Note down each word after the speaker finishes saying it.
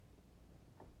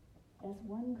As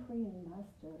one Korean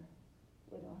master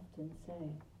would often say,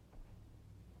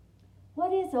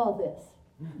 what is all this?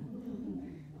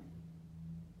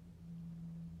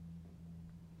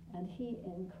 And he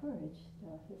encouraged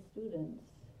his students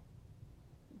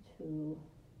to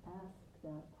ask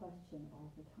that question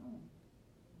all the time.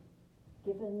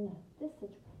 Given this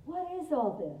situation, what is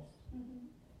all this? Mm-hmm.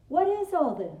 What is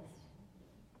all this?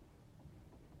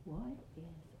 What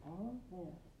is all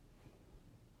this?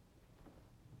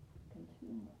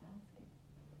 Continue asking.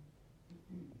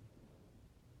 Mm-hmm.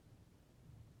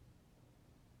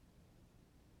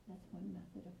 That's one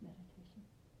method of meditation.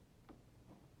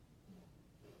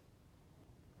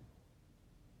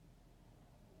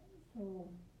 So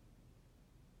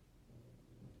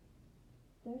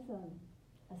there's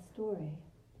a story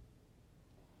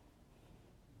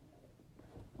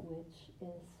which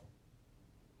is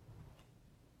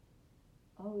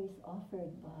always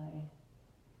offered by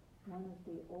one of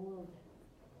the old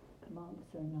monks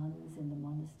or nuns in the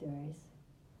monasteries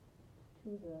to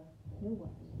the new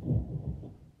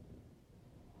ones.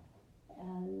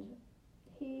 And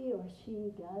he or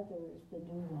she gathers the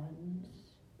new ones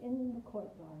in the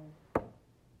courtyard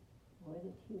or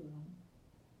the tea room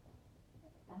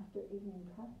after evening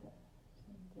practice.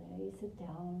 And they sit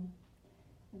down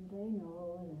and they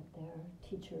know that their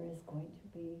teacher is going to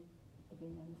be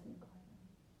giving them some guidance.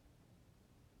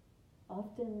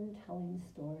 Often telling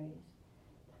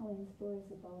stories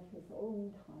about his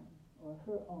own time or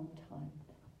her own time,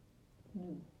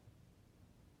 new.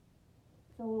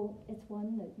 So it's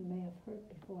one that you may have heard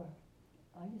before.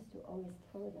 I used to always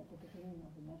tell it at the beginning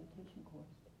of the meditation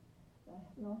course. I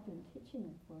have not been teaching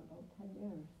it for about 10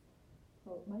 years,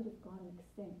 so it might have gone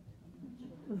extinct, I'm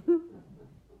not sure.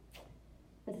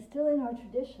 But it's still in our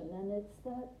tradition, and it's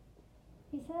that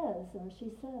he says, or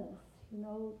she says,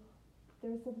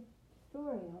 there's a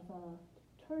story of a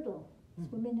turtle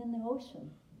swimming in the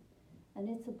ocean, and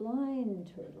it's a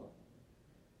blind turtle.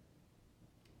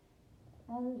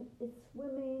 And it's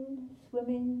swimming,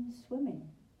 swimming, swimming.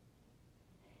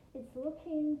 It's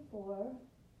looking for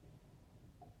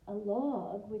a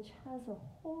log which has a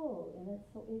hole in it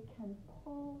so it can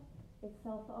pull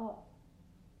itself up.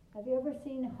 Have you ever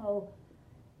seen how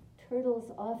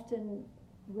turtles often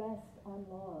rest on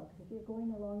logs? If you're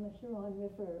going along the Huron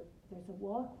River, there's a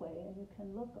walkway, and you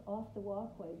can look off the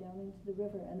walkway down into the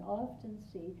river and often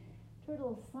see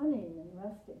turtles sunning and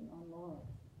resting on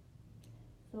logs.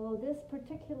 So this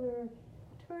particular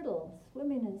turtle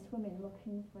swimming and swimming,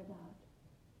 looking for that.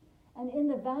 And in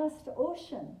the vast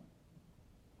ocean,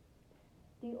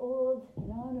 the old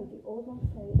nun or the old monk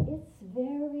say, it's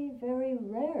very, very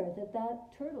rare that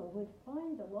that turtle would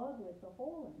find a log with a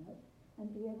hole in it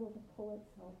and be able to pull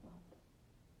itself up.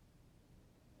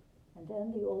 And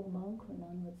then the old monk or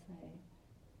nun would say,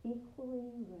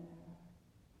 equally rare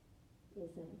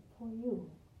is it for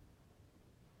you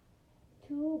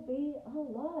to be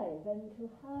alive and to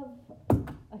have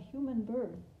a human birth.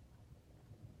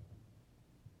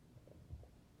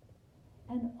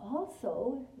 And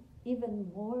also,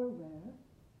 even more rare,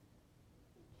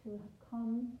 to have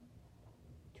come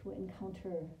to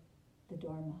encounter the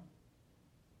Dharma.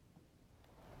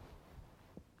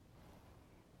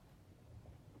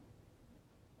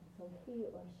 And so he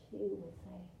or she would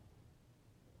say,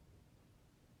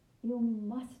 you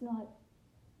must not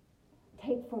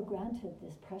take for granted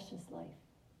this precious life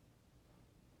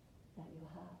that you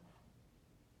have.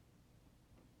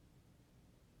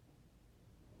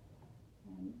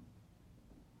 And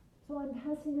so I'm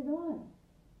passing it on.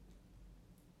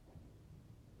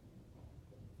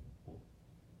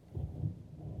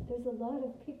 There's a lot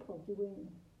of people doing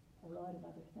a lot of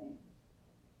other things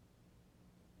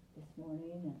this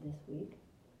morning and this week.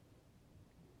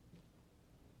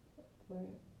 For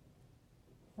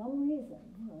some reason,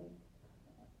 like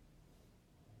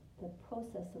the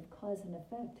process of cause and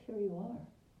effect, here you are.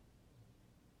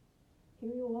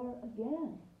 Here you are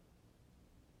again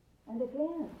and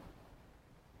again.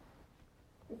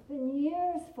 It's been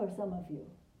years for some of you.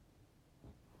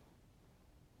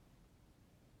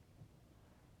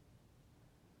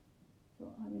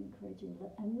 So I'm encouraging,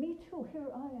 and me too, here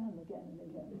I am again and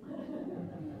again.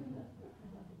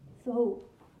 So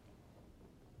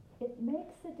it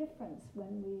makes a difference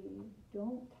when we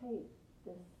don't take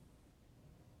this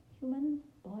human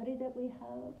body that we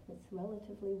have that's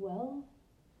relatively well,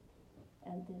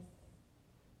 and this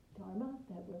Dharma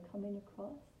that we're coming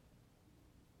across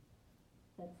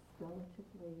that's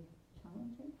relatively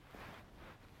challenging.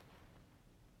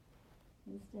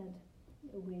 Instead,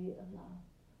 we allow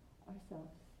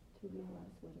ourselves to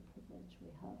realize what a privilege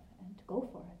we have and to go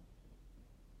for it.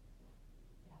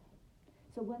 Yeah.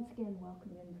 So once again,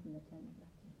 welcome in from the tent.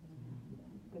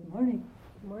 Good morning.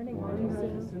 Good morning.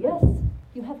 Morning, Sue. Yes,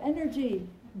 you have energy.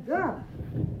 Yeah.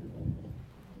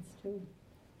 It's true.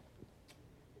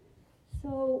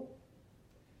 So,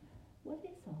 what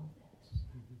is all this?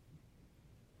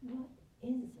 What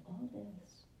is all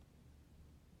this?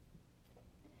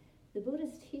 The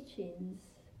Buddha's teachings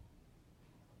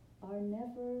are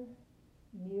never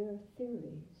mere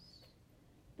theories,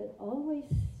 but always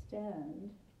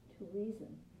stand to reason.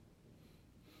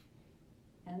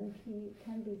 And he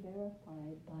can be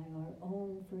verified by our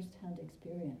own first-hand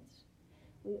experience.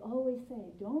 We always say,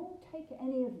 don't take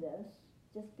any of this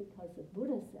just because the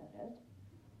Buddha said it,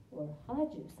 or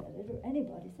Haju said it, or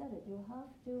anybody said it. You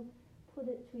have to put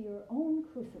it to your own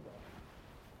crucible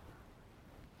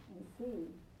and see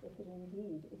if it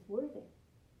indeed is worthy.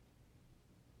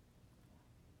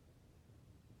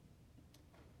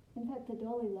 In fact, the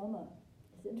Dalai Lama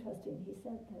is interesting. He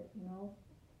said that,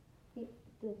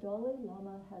 the Dalai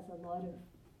Lama has a lot of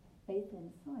faith in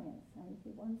science, and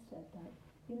he once said that,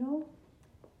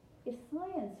 if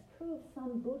science proves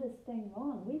some Buddhist thing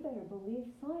wrong, we better believe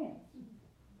science.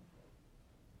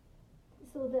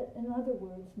 So that, in other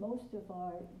words, most of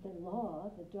the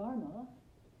law, the Dharma,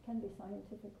 can be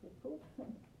scientifically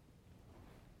proven.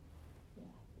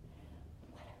 Yeah.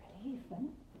 What a relief, eh?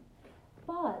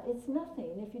 But it's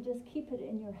nothing if you just keep it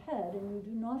in your head and you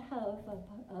do not have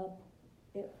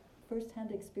a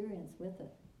first-hand experience with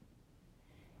it.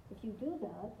 If you do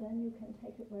that, then you can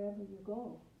take it wherever you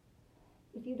go.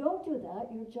 If you don't do that,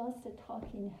 you're just a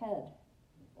talking head,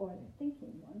 or a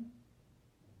thinking one.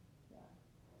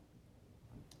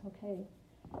 Yeah. Okay.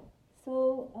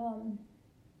 So,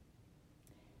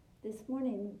 this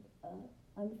morning,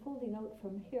 I'm folding out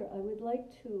from here. I would like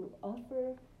to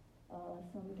offer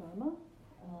some Dharma,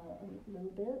 a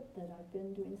little bit that I've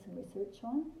been doing some research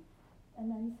on,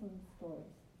 and then some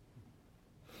stories.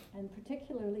 And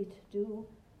particularly to do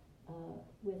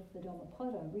with the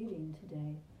Dhammapada reading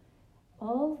today.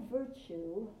 All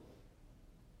virtue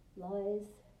lies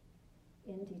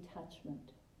in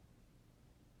detachment,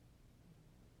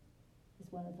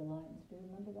 is one of the lines. Do you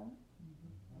remember that?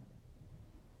 Mm-hmm.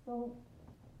 So,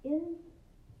 in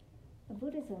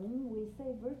Buddhism, we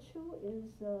say virtue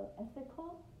is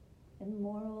ethical and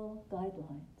moral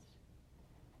guidelines.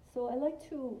 So I like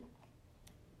to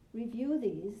review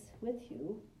these with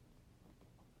you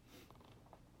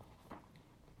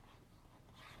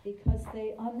because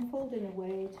they unfold in a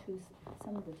way to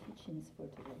some of the teachings for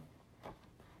today.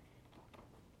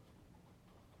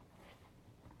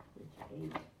 Page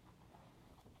 8.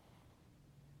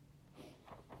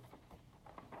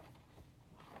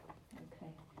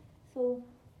 Okay. So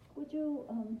would you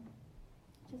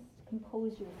just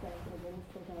compose yourself a little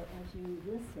so that as you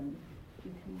listen,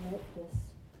 you can let this.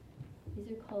 These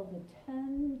are called the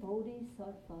 10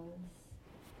 Bodhisattvas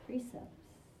precepts.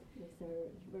 These are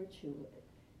virtue.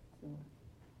 So,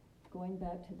 going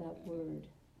back to that word,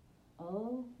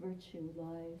 all virtue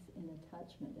lies in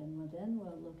attachment, and then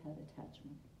we'll look at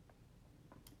attachment.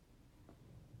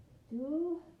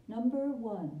 Number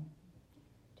 1,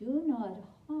 do not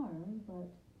harm but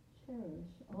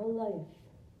cherish all life,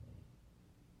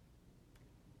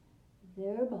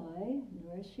 thereby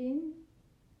nourishing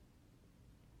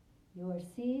your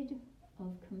seed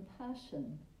of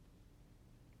compassion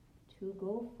to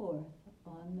go forth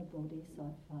on the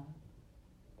Bodhisattva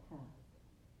path.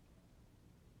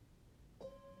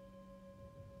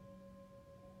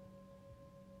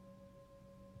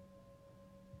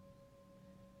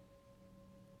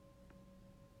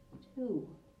 Two,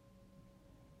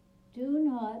 do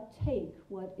not take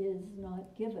what is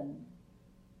not given,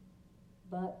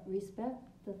 but respect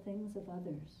the things of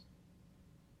others,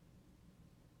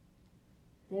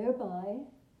 thereby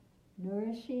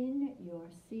nourishing your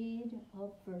seed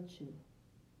of virtue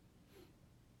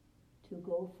to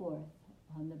go forth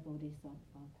on the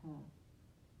Bodhisattva path.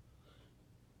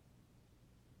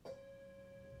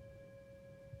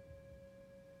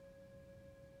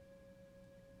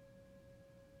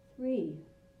 Three,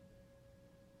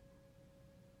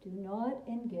 do not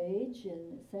engage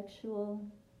in sexual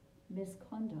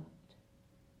misconduct,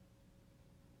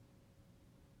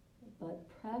 but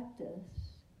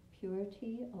practice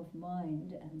purity of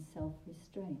mind and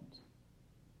self-restraint,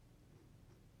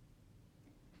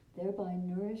 thereby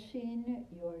nourishing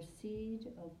your seed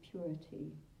of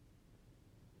purity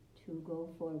to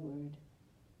go forward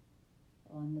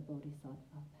on the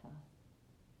Bodhisattva path.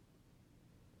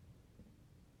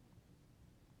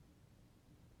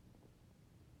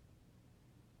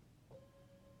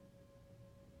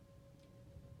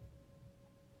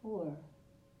 Four,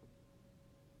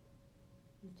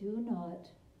 do not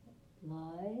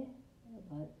lie,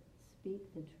 but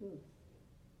speak the truth,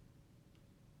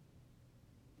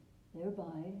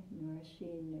 thereby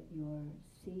nourishing your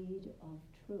seed of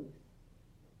truth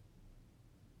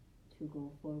to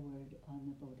go forward on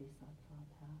the Bodhisattva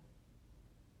path.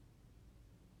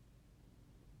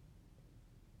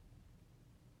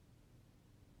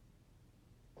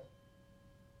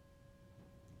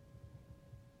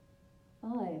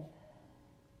 Five,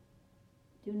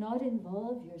 do not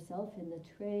involve yourself in the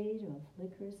trade of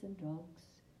liquors and drugs,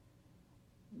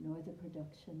 nor the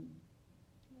production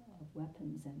of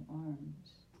weapons and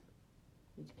arms,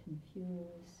 which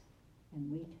confuse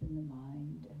and weaken the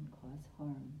mind and cause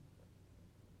harm.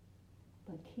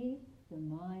 But keep the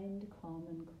mind calm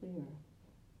and clear,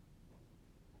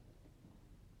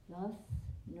 thus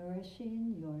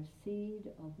nourishing your seed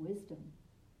of wisdom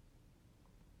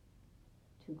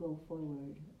to go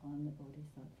forward on the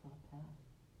Bodhisattva path.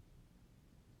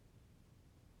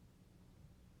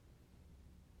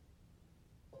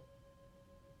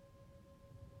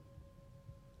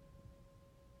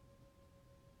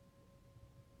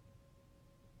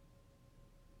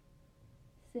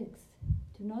 Six,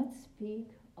 do not speak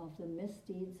of the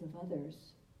misdeeds of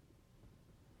others,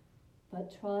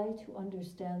 but try to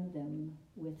understand them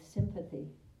with sympathy,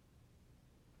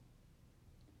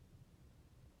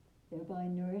 thereby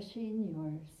nourishing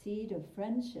your seed of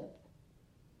friendship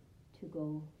to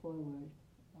go forward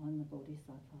on the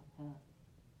Bodhisattva path.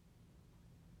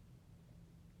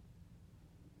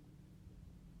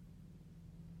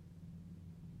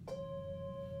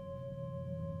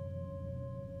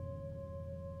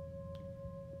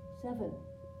 Seven,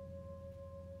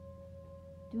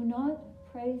 do not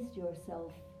praise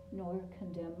yourself nor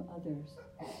condemn others,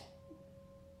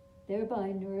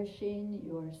 thereby nourishing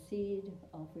your seed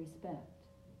of respect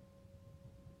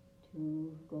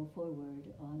to go forward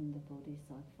on the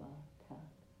Bodhisattva path.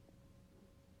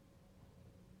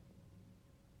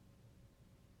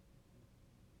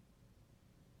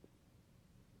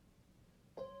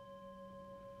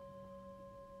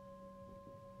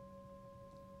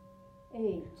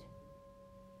 Eight,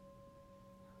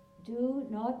 do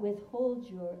not withhold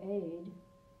your aid,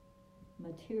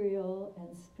 material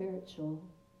and spiritual,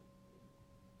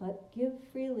 but give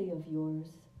freely of yours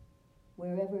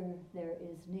wherever there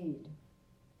is need,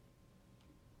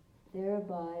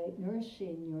 thereby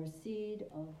nourishing your seed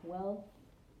of wealth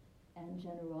and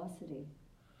generosity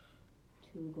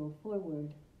to go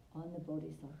forward on the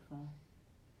Bodhisattva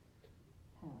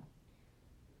path.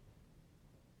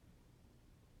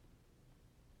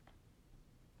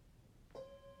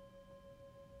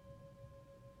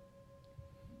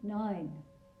 9,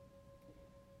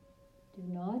 do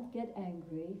not get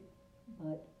angry,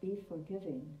 but be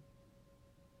forgiving,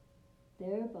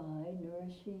 thereby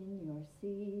nourishing your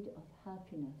seed of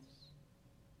happiness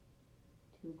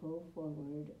to go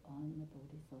forward on the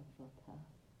Bodhisattva path.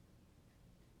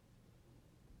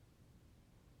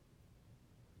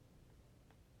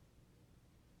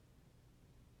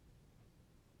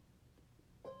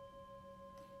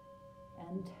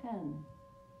 And 10,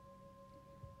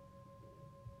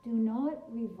 do not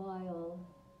revile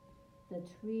the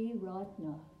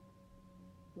Tri-Ratna,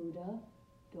 Buddha,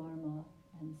 Dharma,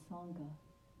 and Sangha,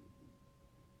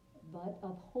 but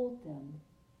uphold them,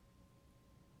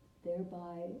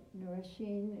 thereby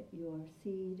nourishing your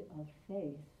seed of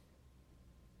faith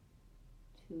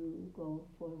to go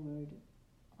forward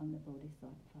on the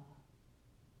Bodhisattva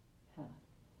path.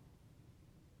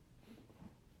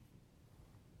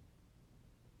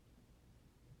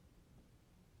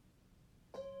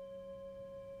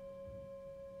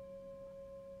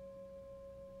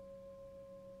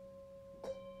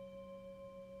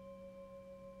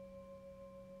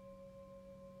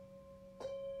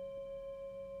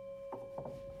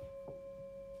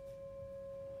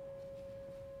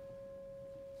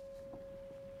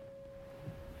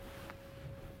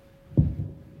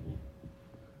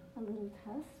 A little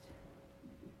test.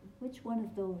 Which one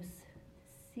of those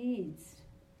seeds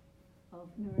of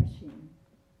nourishing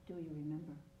do you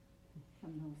remember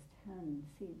from those 10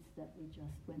 seeds that we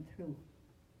just went through?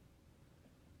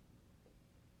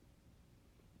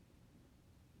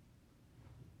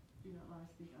 Do not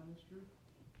speak others' truth.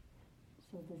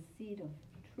 So the seed of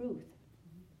truth.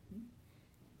 Mm-hmm.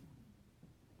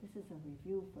 This is a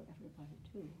review for everybody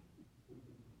too.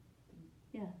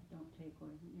 Yeah. Don't take what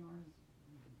isn't yours.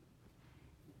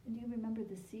 And do you remember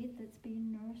the seed that's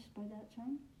being nourished by that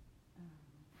chime?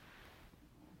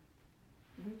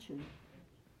 Virtue.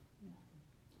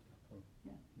 Oh,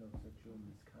 Yeah. no sexual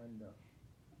misconduct.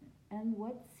 And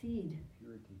what seed?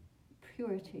 Purity.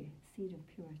 Purity. Seed of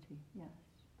purity, yes.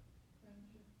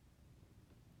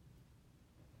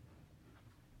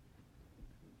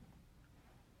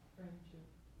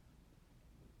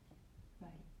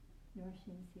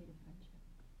 nourishing seed of friendship.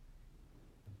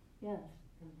 Yes.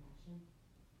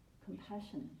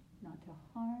 Compassion, not to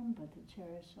harm, but to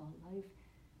cherish all life.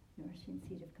 Nourishing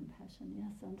seed of compassion.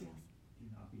 Yes, Andreas. Do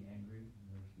not be angry,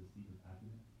 nourish the seed of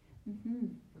happiness.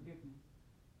 Mm-hmm. Forgiveness.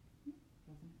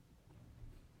 Doesn't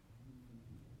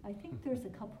I think there's a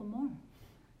couple more.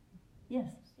 Yes.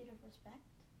 Seed of respect.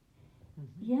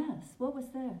 Yes. What was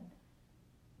that?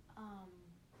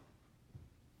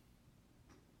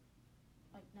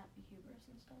 Like not be hubris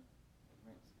and stuff.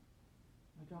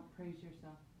 Or don't praise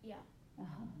yourself. Yeah.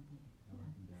 Uh-huh. Never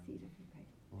condemn. Seed of respect.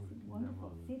 Or condemn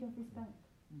Wonderful. others. Seed of respect.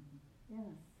 Mm-hmm.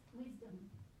 Yes. Wisdom.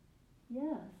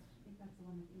 Yes. I think that's the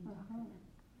one with the Uh-huh.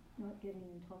 Not getting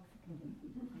intoxicated.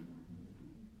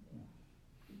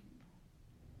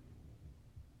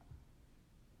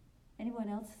 Anyone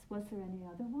else? Was there any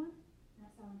other one?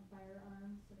 Not selling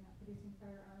firearms, so not producing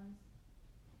firearms.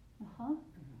 Uh-huh.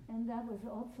 And that was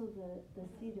also the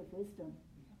seed of wisdom.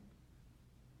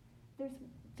 There's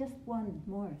just one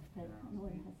more that no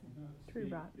one has it. True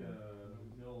Speak, rot.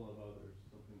 ill of others,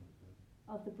 something like that.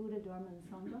 Of the Buddha, Dharma, and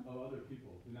Sangha? Of other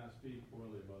people. Do not speak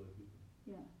poorly of other people.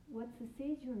 Yeah. What's the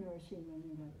seed you're nourishing when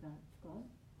you write that, Scott?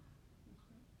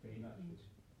 Faith. Not just,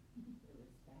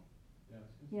 Respect. yeah,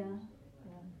 it's just Yeah. respect.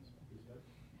 Yeah. Respect.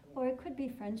 Or it could be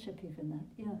friendship even that.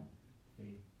 Yeah.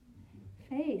 Faith.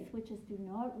 Faith, which is do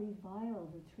not revile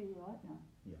the three ratna.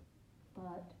 Yeah.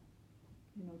 But,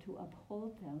 to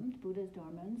uphold them, Buddha's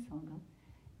Dharma and Sangha,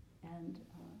 and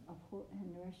uphold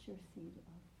and nourish your seed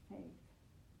of faith.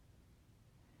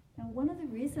 Now, one of the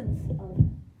reasons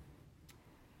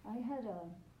I had a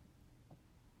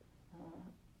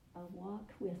walk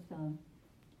with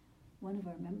one of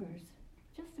our members,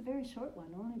 just a very short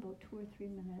one, only about 2 or 3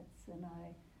 minutes, and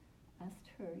I asked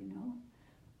her,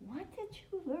 what did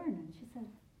you learn? And she said,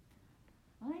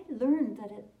 I learned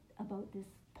about this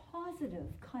positive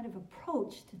kind of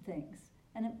approach to things,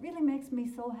 and it really makes me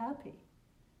so happy.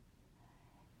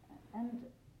 And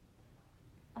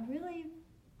I really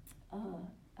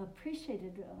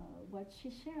appreciated what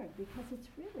she shared, because it's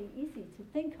really easy to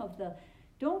think of the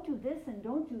don't do this and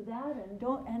don't do that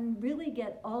and really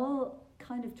get all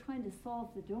kind of trying to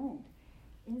solve the don't,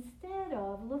 instead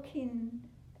of looking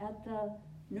at the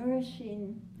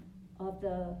nourishing of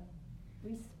the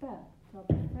respect, of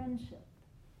the friendship,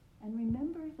 and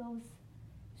remember those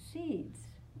seeds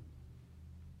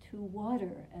to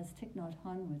water, as Thich Nhat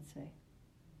Hanh would say.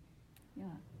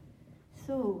 Yeah.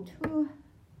 So, to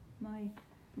my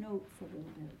notes a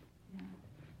little bit. Yeah.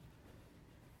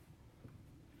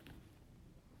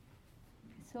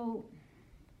 So,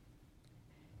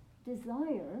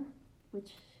 desire,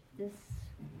 which this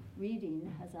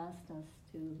reading has asked us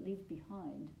to leave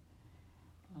behind,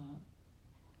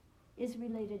 is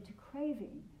related to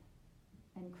craving.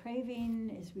 And craving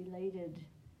is related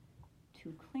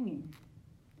to clinging.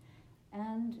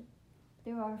 And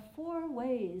there are 4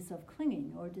 ways of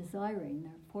clinging or desiring.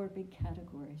 There are 4 big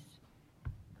categories.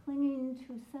 Clinging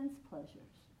to sense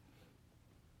pleasures.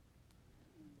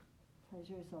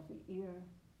 Pleasures of the ear,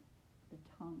 the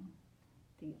tongue,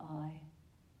 the eye,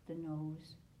 the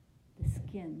nose, the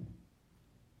skin,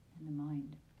 and the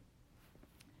mind.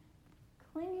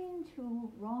 Clinging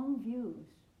to wrong views.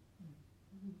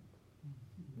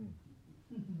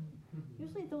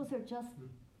 Usually those are just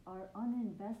our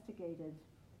uninvestigated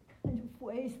kind of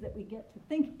ways that we get to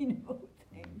thinking about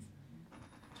things.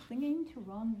 Clinging to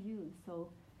wrong views.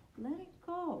 So letting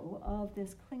go of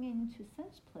this clinging to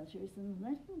sense pleasures and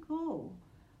letting go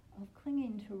of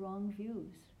clinging to wrong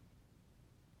views.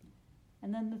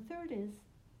 And then the third is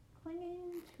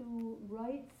clinging to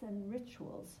rites and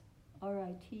rituals.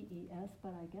 R-I-T-E-S,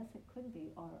 but I guess it could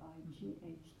be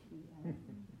R-I-G-H-T-S.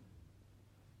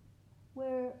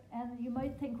 And you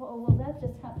might think, oh, well, that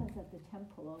just happens at the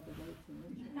temple, all the rites and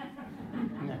rituals.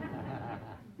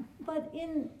 But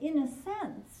in a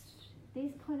sense,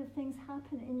 these kind of things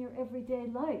happen in your everyday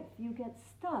life. You get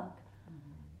stuck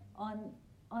on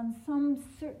some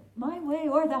my way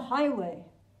or the highway.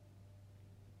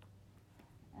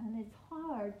 And it's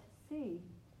hard to see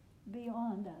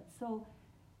beyond that. So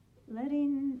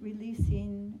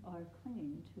releasing, or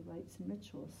clinging to rites and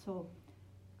rituals. So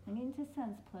clinging to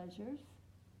sense pleasures,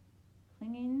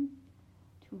 clinging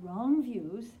to wrong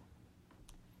views,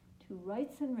 to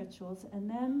rites and rituals, and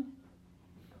then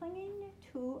clinging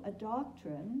to a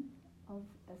doctrine of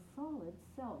a solid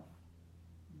self.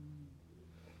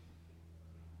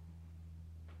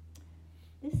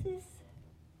 This is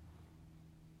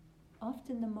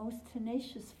often the most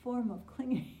tenacious form of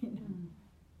clinging.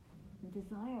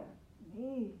 Desire,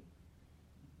 me,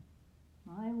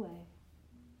 my way,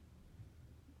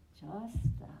 just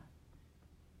that.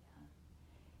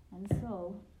 And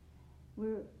so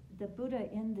the Buddha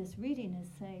in this reading is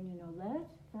saying, let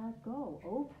that go.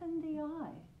 Open the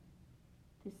eye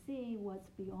to see what's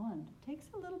beyond. It takes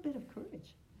a little bit of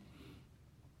courage.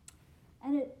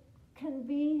 And it can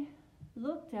be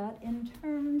looked at in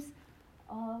terms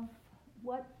of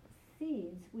what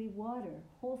seeds we water,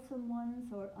 wholesome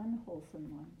ones or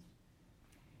unwholesome ones.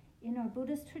 In our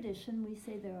Buddhist tradition, we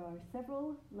say there are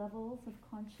several levels of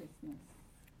consciousness.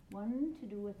 One to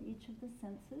do with each of the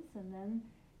senses, and then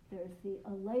there's the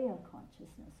alaya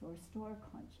consciousness or store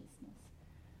consciousness,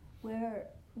 where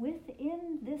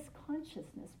within this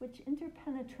consciousness, which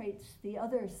interpenetrates the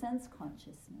other sense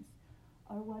consciousness,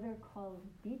 are what are called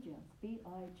bijas,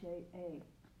 B-I-J-A.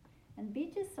 And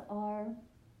bijas are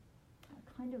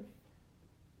kind of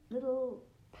little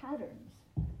patterns,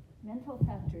 mental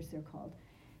factors they're called.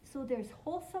 So there's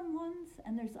wholesome ones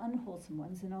and there's unwholesome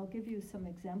ones, and I'll give you some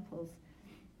examples.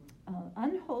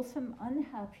 Unwholesome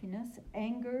unhappiness,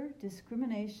 anger,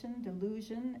 discrimination,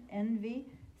 delusion, envy,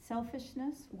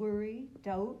 selfishness, worry,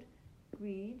 doubt,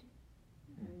 greed,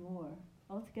 and more.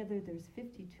 Altogether there's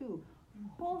 52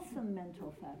 wholesome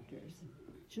mental factors: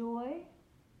 joy,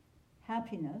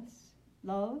 happiness,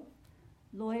 love,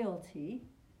 loyalty,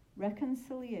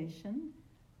 reconciliation,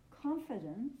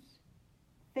 confidence,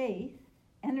 faith,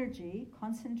 energy,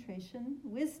 concentration,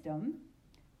 wisdom,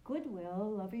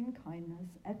 goodwill, loving kindness,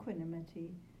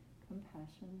 equanimity,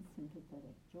 compassion,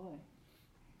 sympathetic joy.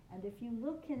 And if you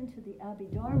look into the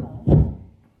Abhidharma,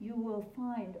 you will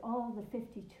find all the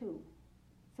 52.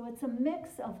 So it's a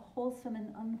mix of wholesome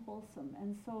and unwholesome.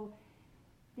 And so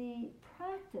the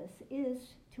practice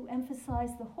is to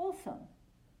emphasize the wholesome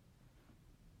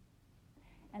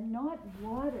and not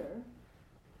water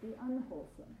the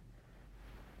unwholesome.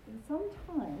 And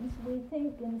sometimes we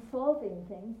think in solving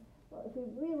things, well, if we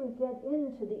really get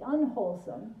into the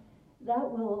unwholesome, that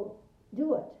will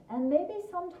do it. And maybe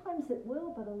sometimes it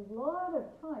will, but a lot of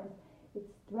times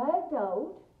it's dragged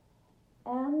out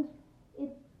and it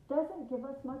doesn't give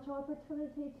us much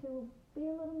opportunity to be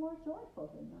a little more joyful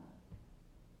than that.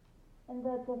 And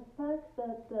that the fact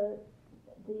that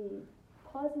the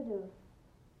positive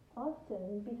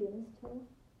often begins to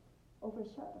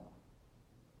overshadow.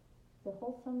 The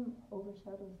wholesome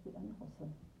overshadows the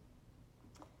unwholesome.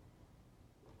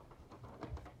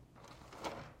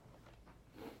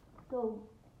 So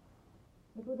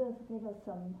the Buddha gave us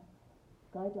some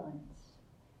guidelines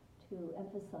to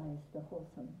emphasize the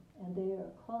wholesome, and they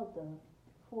are called the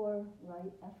 4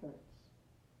 right efforts.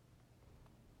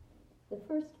 The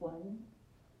first one,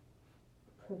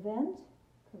 prevent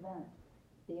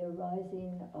the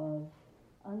arising of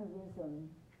unarisen,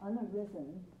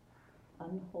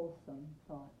 unwholesome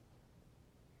thoughts.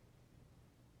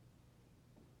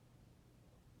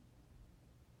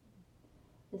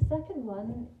 The second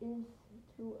one is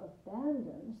to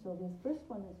abandon. So this first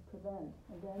one is prevent,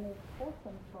 and then if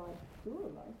wholesome thoughts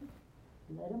do arise,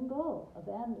 let them go,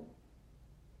 abandon,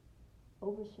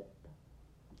 overshift them.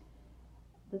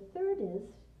 The third is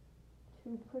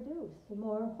to produce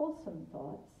more wholesome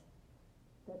thoughts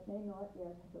that may not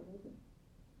yet have arisen.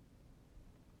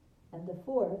 And the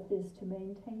fourth is to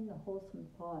maintain the wholesome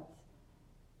thoughts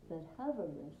that have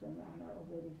arisen and are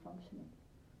already functioning.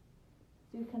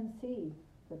 So you can see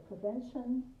the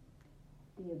prevention,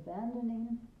 the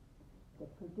abandoning, the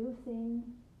producing,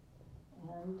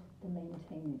 and the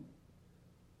maintaining.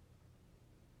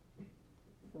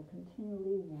 So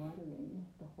continually watering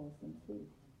the wholesome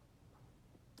seeds.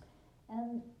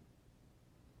 And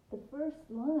the first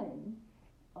line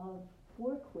of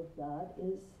work with that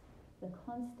is the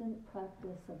constant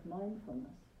practice of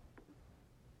mindfulness.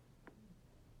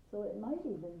 So it might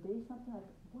even be something like,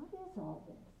 what is all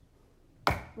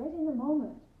this? Right in the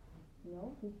moment,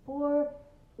 before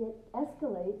it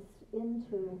escalates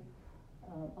into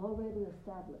already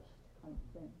established kind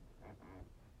of thing.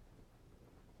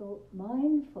 So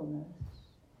mindfulness,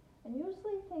 and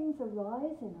usually things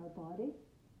arise in our body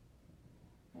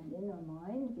and in our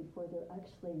mind before they're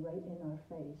actually right in our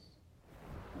face.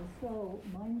 And so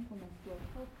mindfulness will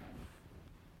help us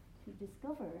to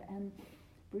discover and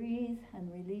breathe and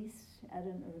release at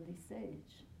an early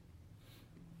stage.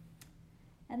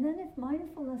 And then if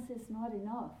mindfulness is not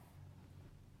enough,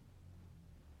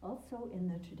 also in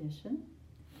the tradition,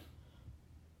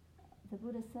 the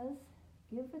Buddha says,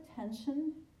 give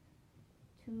attention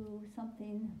to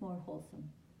something more wholesome.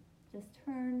 Just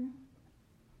turn,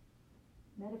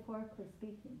 metaphorically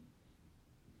speaking,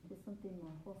 to something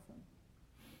more wholesome.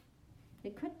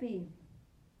 It could be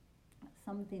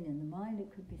something in the mind,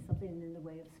 it could be something in the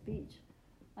way of speech.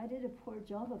 I did a poor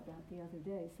job of that the other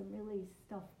day. Some really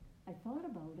stuff, I thought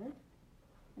about it,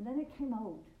 and then it came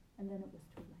out, And then it was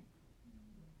too late.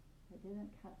 I didn't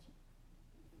catch it.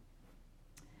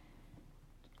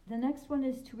 The next one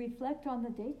is to reflect on the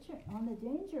danger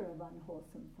of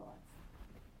unwholesome thoughts.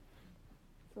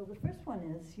 So the first one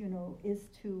is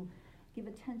to give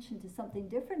attention to something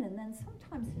different, and then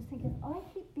sometimes just think, if I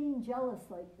keep being jealous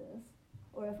like this,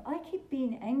 or if I keep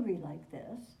being angry like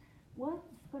this, what's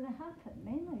going to happen?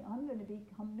 Mainly, I'm going to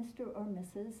become Mr. or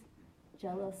Mrs.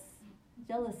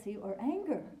 Jealousy or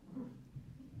anger.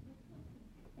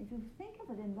 If you think of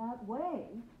it in that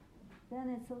way, then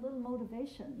it's a little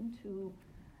motivation to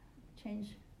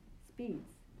change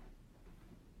speeds.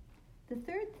 The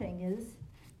third thing is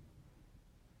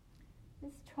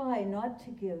try not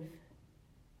to give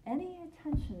any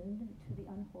attention to the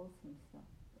unwholesome stuff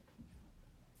that comes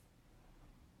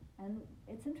up. And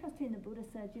it's interesting, the Buddha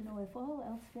said, if all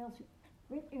else fails, you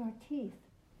grit your teeth,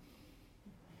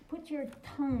 put your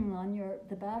tongue on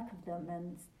the back of them,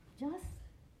 and just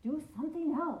do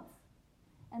something else.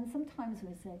 And sometimes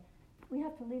we say, we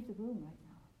have to leave the room right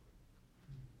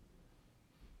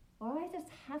now. Or I just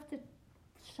have to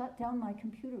shut down my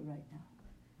computer right now.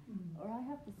 Or I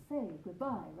have to say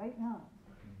goodbye right now.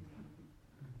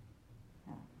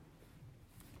 Yeah.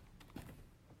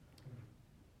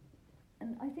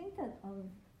 And I think that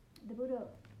the Buddha,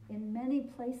 in many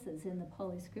places in the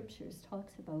Pali scriptures,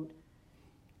 talks about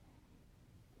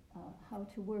how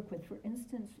to work with, for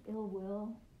instance, ill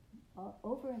will.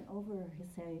 Over and over he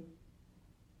say,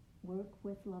 work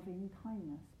with loving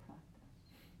kindness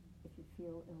practice if you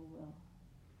feel ill will.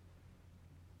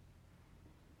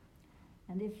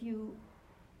 And if you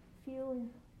feel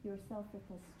yourself with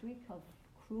a streak of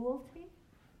cruelty,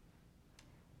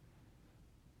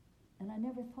 and I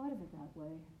never thought of it that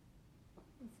way,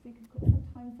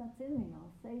 sometimes that's in me,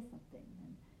 I'll say something,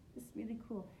 and it's really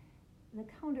cool. The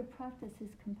counter practice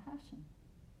is compassion.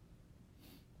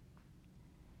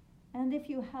 And if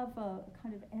you have a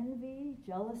kind of envy,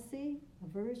 jealousy,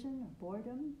 aversion, or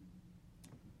boredom,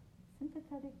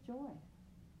 sympathetic joy.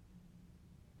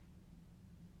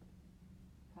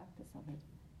 Practice of it.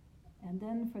 And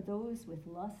then for those with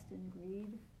lust and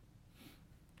greed,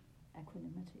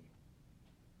 equanimity.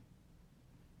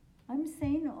 I'm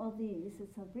saying all these,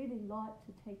 it's a really lot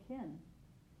to take in.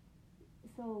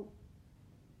 So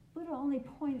Buddha only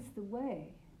points the way.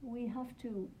 We have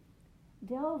to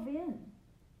delve in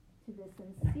to this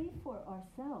and see for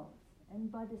ourselves.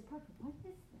 And by this practice, what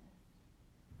is this?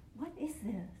 What is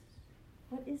this?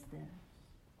 What is this?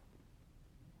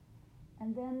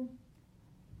 And then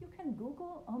you can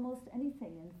Google almost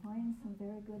anything and find some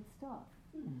very good stuff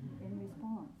in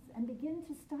response. And begin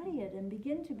to study it and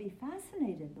begin to be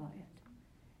fascinated by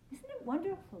it. Isn't it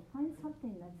wonderful? Find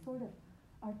something that sort of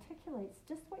articulates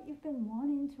just what you've been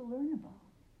wanting to learn about.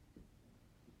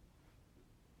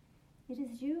 It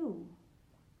is you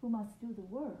who must do the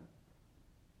work.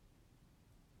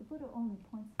 The Buddha only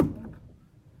points the way.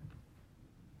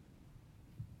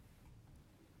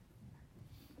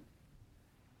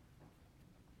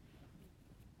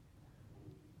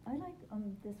 I like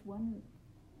this one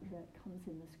that comes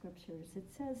in the scriptures. It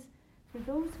says, for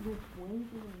those with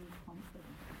wavering confidence.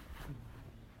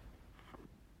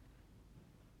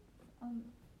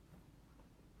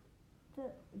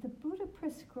 The Buddha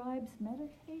prescribes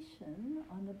meditation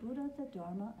on the Buddha, the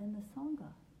Dharma, and the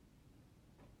Sangha.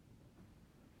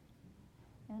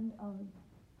 And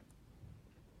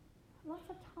lots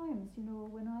of times,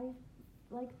 when I,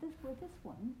 like this with this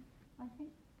one, I think,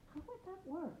 how would that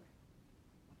work?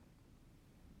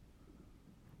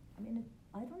 I mean,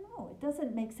 I don't know. It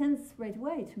doesn't make sense right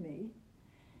away to me.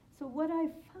 So what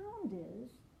I've found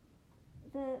is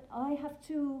that I have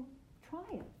to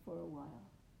try it for a while.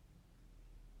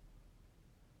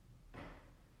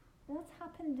 That's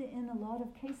happened in a lot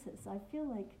of cases. I feel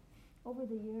like over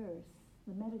the years,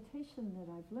 the meditation that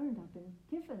I've learned, I've been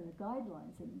given the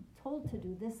guidelines and told to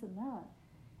do this and that.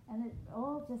 And it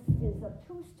all just is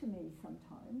obtuse to me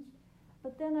sometimes.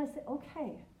 But then I say,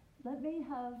 okay, let me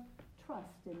have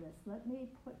trust in this. Let me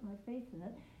put my faith in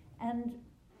it and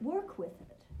work with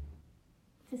it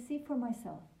to see for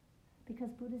myself.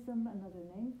 Because Buddhism, another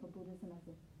name for Buddhism,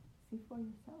 is see for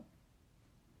yourself.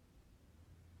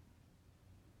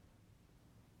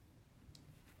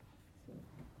 So.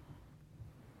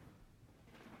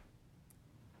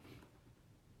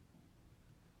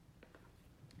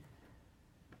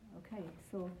 Okay,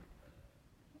 so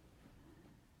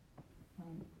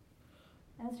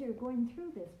as you're going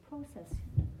through this process,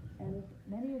 and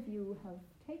many of you have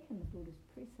taken the Buddhist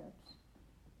precepts,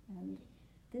 and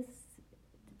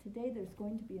today there's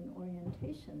going to be an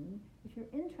orientation. If you're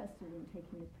interested in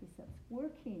taking the precepts,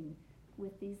 working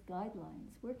with these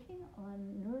guidelines, working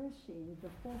on nourishing the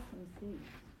wholesome seeds,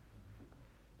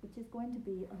 which is going to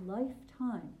be a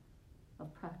lifetime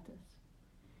of practice.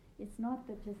 It's not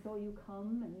that just so you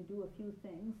come and you do a few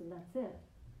things and that's it.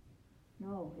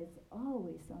 No, it's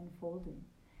always unfolding.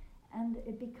 And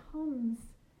it becomes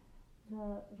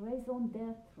the raison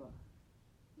d'être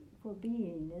for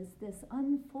being, is this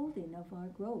unfolding of our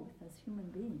growth as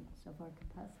human beings, of our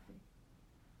capacity.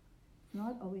 It's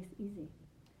not always easy.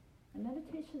 And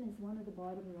meditation is one of the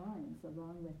bottom lines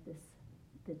along with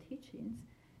the teachings.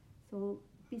 So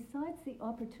besides the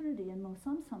opportunity, and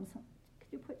Mosamsam,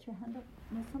 could you put your hand up?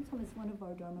 Mosamsam is one of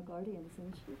our Dharma guardians,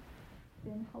 and she's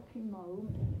been helping Maum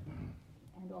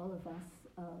and all of us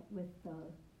with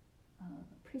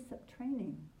precept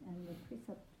training and the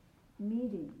precept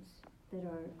meetings that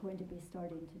are going to be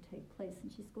starting to take place. And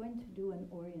she's going to do an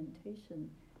orientation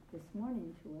this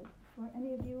morning to it for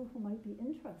any of you who might be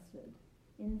interested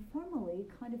in formally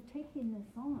kind of taking this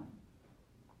on.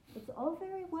 It's all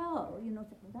very well, well,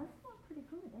 that's not pretty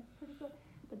good, that's pretty good.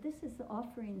 But this is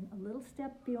offering a little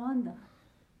step beyond that.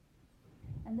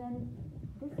 And then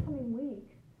this coming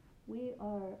week, we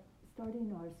are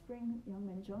starting our Spring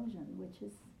Yongmen Zhongzhen, which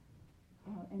is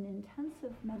an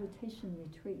intensive meditation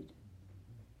retreat.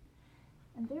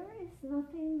 And there is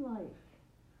nothing like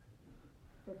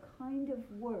the kind of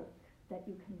work that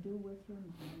you can do with your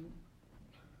mind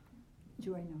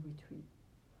during a retreat.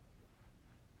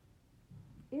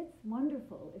 It's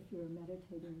wonderful if you're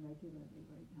meditating regularly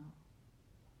right now.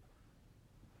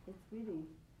 It's really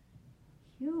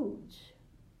huge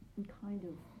kind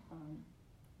of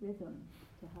rhythm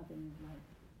to have in your life,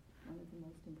 one of the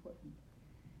most important.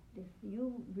 If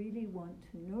you really want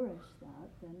to nourish that,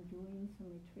 then doing some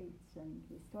retreats, and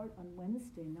we start on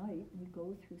Wednesday night, we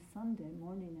go through Sunday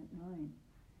morning at 9.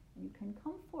 And you can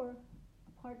come for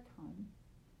a part-time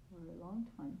or a long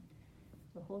time,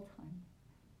 the whole time.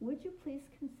 Would you please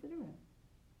consider it?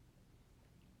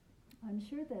 I'm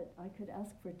sure that I could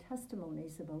ask for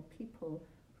testimonies about people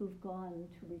who've gone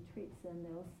to retreats, and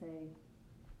they'll say,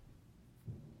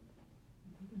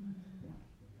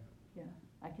 yeah,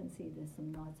 I can see there's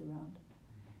some nods around.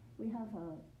 We have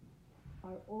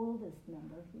our oldest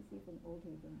member, he's even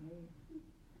older than me,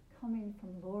 coming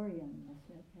from Lorien,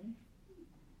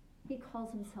 he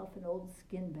calls himself an old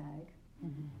skin bag,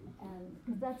 and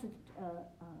because that's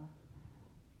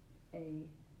a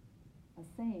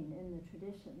saying in the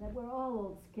tradition, that we're all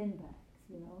old skin bags,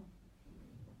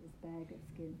 this bag of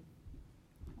skin.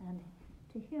 And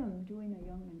to him, doing a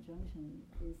Yongmen Zhongzhen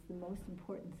is the most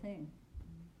important thing.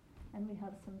 And we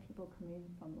have some people coming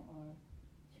from our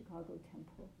Chicago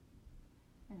temple,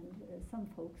 and some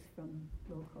folks from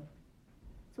local.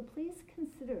 So please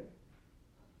consider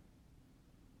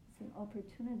it's an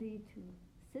opportunity to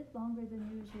sit longer than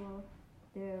usual.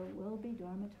 There will be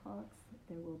Dharma talks.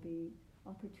 There will be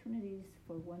opportunities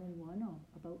for one-on-one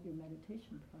about your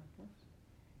meditation practice.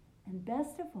 And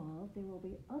best of all, there will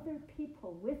be other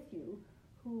people with you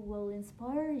who will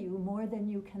inspire you more than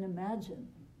you can imagine.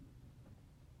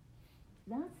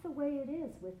 That's the way it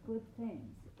is with good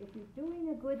things. If you're doing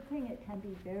a good thing, it can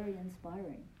be very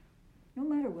inspiring, no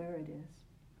matter where it is,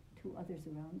 to others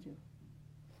around you.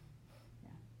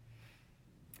 Yeah.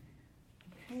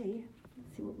 Okay,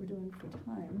 let's see what we're doing for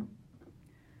time.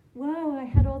 Wow, I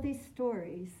had all these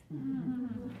stories.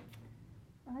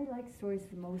 I like stories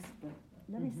the most, but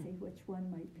let me see which one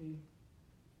might be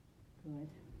good.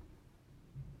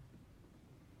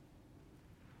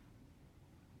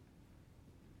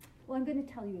 Well, I'm going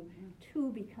to tell you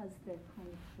two because they're kind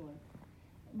of short.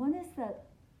 One is that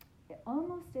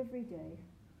almost every day,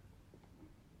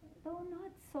 though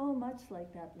not so much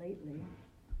like that lately,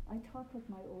 I talk with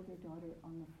my older daughter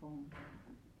on the phone.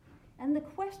 And the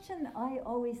question I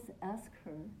always ask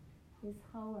her is,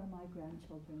 how are my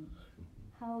grandchildren?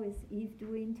 How is Eve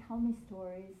doing? Tell me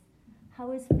stories.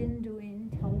 How is Finn doing?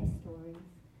 Tell me stories.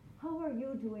 How are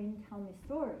you doing? Tell me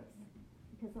stories.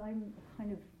 Because I'm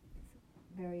kind of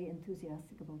very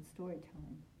enthusiastic about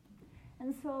storytelling.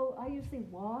 And so I usually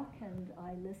walk and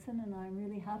I listen, and I'm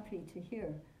really happy to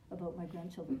hear about my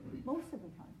grandchildren, most of the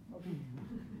time. Okay.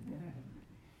 Yeah.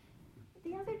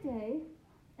 The other day,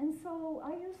 and so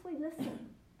I usually listen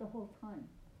the whole time,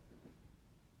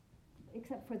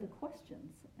 except for the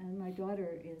questions. And my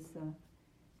daughter is,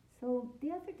 so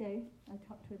the other day, I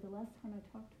talked to her, the last time I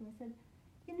talked to her, I said,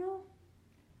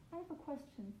 I have a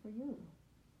question for you.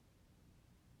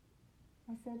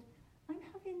 I said, I'm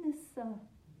having this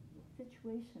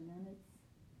situation, and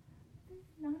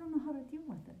I don't know how to deal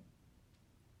with it.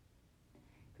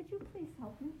 Could you please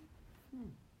help me?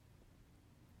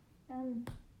 And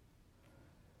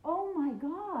oh my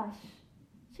gosh,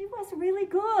 She was really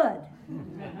good.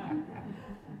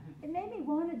 It made me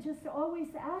want to just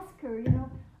always ask her, you know,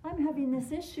 I'm having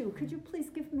this issue. Could you please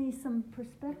give me some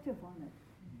perspective on it?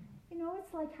 You know,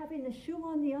 it's like having the shoe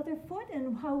on the other foot,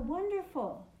 and how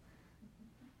wonderful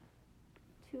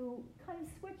to kind of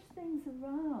switch things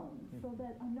around so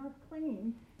that I'm not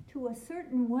clinging to a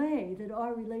certain way that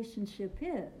our relationship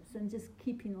is and just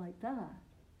keeping like that.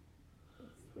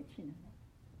 It's switching it.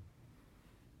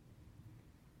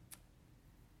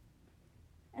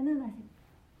 And then I think,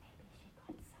 maybe she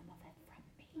got some of it from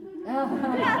me.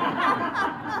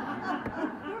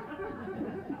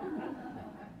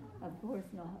 Of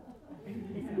course not.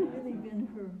 It's really been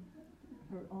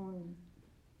her own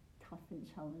tough and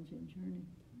challenging journey.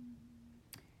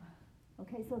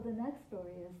 Okay, so the next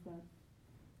story is that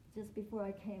just before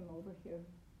I came over here,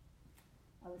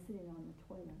 I was sitting on the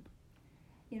toilet.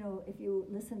 You know, if you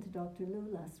listened to Dr. Lou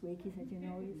last week, he said, you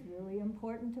know, it's really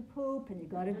important to poop, and you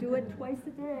got to do it twice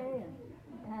a day.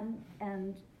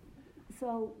 And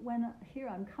so when here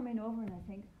I'm coming over, and I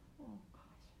think, oh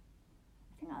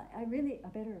gosh, I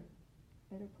better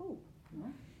poop. You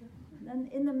know?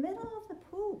 And in the middle of the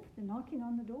poop, they're knocking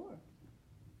on the door,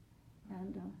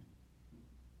 and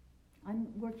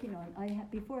I'm working on.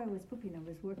 Before I was pooping, I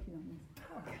was working on this.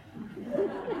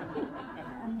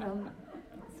 And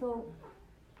so.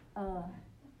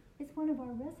 It's one of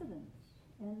our residents,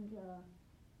 and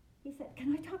he said,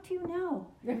 "Can I talk to you now?"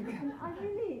 And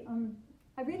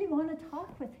I really want to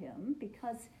talk with him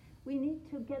because we need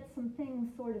to get some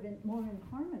things sort of more in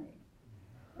harmony.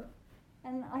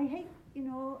 And I hate, you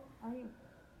know,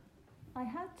 I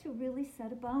had to really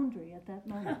set a boundary at that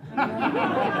moment.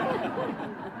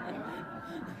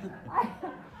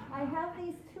 I have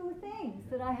these two things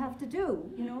that I have to do.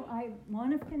 You know, I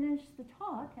want to finish the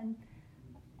talk and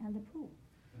the poop.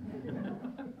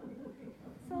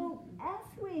 So as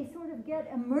we sort of get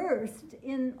immersed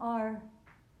in our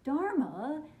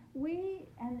Dharma,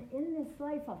 and in this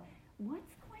life of what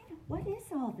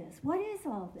is all this? What is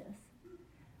all this?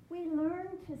 We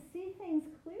learn to see things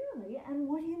clearly, and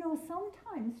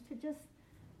sometimes to just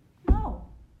no.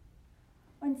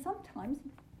 And sometimes,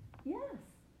 yes.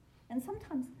 And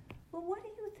sometimes, well, what do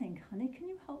you think, honey? Can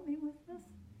you help me with this?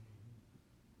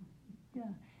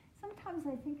 Yeah. Sometimes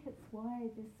I think it's why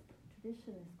this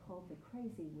tradition is called the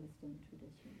crazy wisdom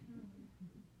tradition.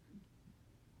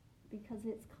 Because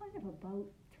it's kind of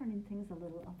about turning things a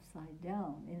little upside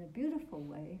down in a beautiful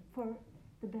way for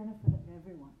the benefit of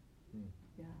everyone.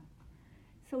 Yeah.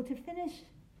 So to finish,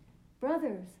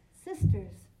 brothers,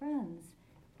 sisters, friends,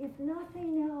 if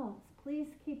nothing else,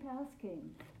 please keep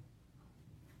asking,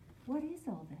 what is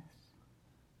all this?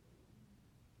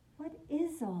 What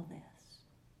is all this?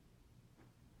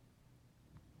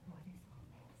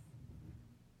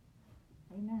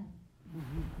 Amen.